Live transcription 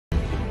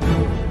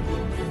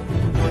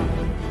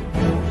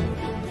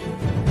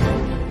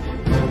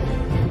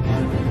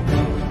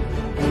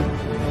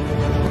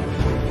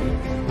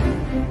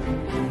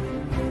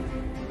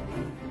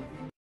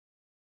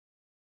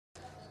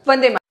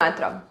વંદે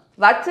માતરમ.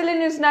 વાત્સલ્ય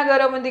ન્યૂઝના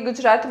ગૌરવવંતી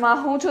ગુજરાતમાં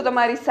હું છું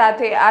તમારી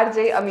સાથે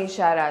આરજે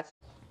અમીષા રાજ.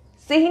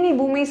 સિંહની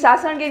ભૂમિ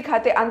સાસણગીર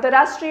ખાતે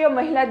આંતરરાષ્ટ્રીય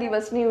મહિલા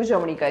દિવસની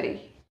ઉજવણી કરી.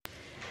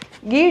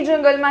 ગીર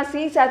જંગલમાં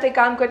સિંહ સાથે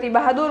કામ કરતી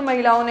બહાદુર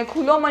મહિલાઓને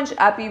ખુલ્લો મંચ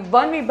આપી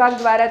વન વિભાગ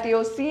દ્વારા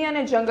તેઓ સિંહ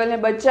અને જંગલને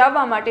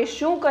બચાવવા માટે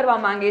શું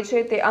કરવા માંગે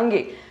છે તે અંગે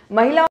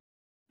મહિલાઓ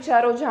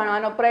વિચારો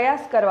જાણવાનો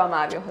પ્રયાસ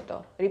કરવામાં આવ્યો હતો.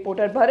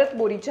 રિપોર્ટર ભરત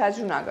બોરીચા,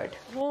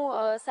 જૂનાગઢ.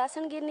 હું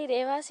સાસણગીરની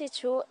રહેવાસી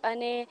છું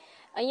અને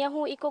અહીંયા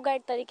હું ઇકો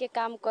ગાઈડ તરીકે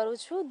કામ કરું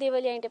છું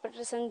દેવલિયા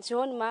ઇન્ટરપ્રિટેશન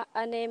ઝોનમાં,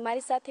 અને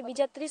મારી સાથે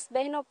બીજા 30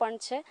 બહેનો પણ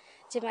છે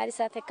જે મારી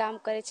સાથે કામ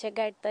કરે છે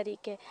ગાઈડ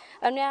તરીકે.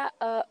 અને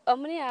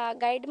અમને આ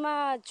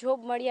ગાઈડમાં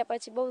જોબ મળ્યા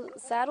પછી બહુ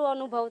સારો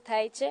અનુભવ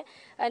થાય છે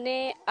અને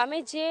અમે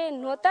જે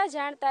નહોતા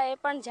જાણતા એ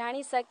પણ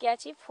જાણી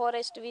શક્યા છીએ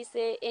ફોરેસ્ટ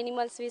વિશે,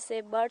 એનિમલ્સ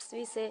વિશે, બર્ડ્સ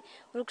વિશે,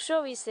 વૃક્ષો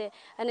વિશે.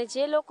 અને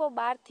જે લોકો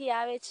બહારથી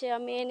આવે છે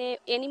અમે એને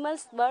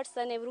એનિમલ્સ,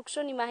 બર્ડ્સ અને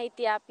વૃક્ષોની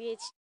માહિતી આપીએ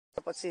છીએ.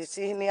 પછી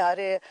સિંહની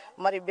હારે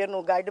મારી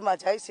બેનું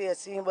ગાઈડમાં જાય છે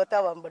સિંહ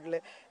બતાવવા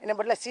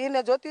બદલે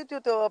સિંહને જોતી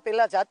હતું તો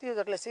પહેલાં જાતી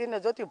હતું એટલે સિંહને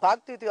જોતી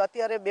ભાગતી હતી.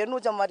 અત્યારે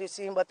બેનું જ અમારી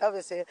સિંહ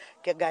બતાવે છે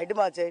કે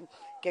ગાઈડમાં જઈને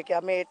કે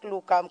અમે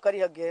એટલું કામ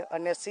કરી શકીએ.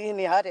 અને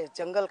સિંહની હારે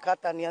જંગલ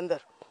ખાતાની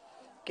અંદર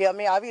કે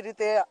અમે આવી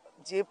રીતે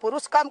જે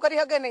પુરુષ કામ કરી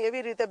શકે ને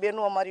એવી રીતે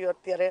બેનું અમારી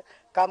અત્યારે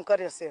કામ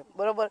કરે છે,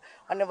 બરાબર.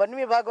 અને વન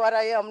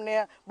વિભાગવાળાએ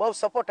અમને બહુ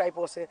સપોર્ટ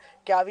આપ્યો છે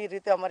કે આવી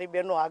રીતે અમારી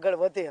બહેનો આગળ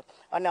વધે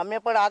અને અમે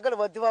પણ આગળ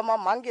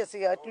વધવામાં માંગીએ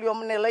છીએ. એટલું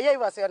અમને લઈ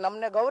આવ્યા છે અને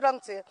અમને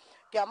ગૌરવ છે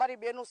કે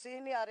અમારી બહેનો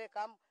સિંહની હારે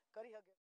કામ કરી શકે.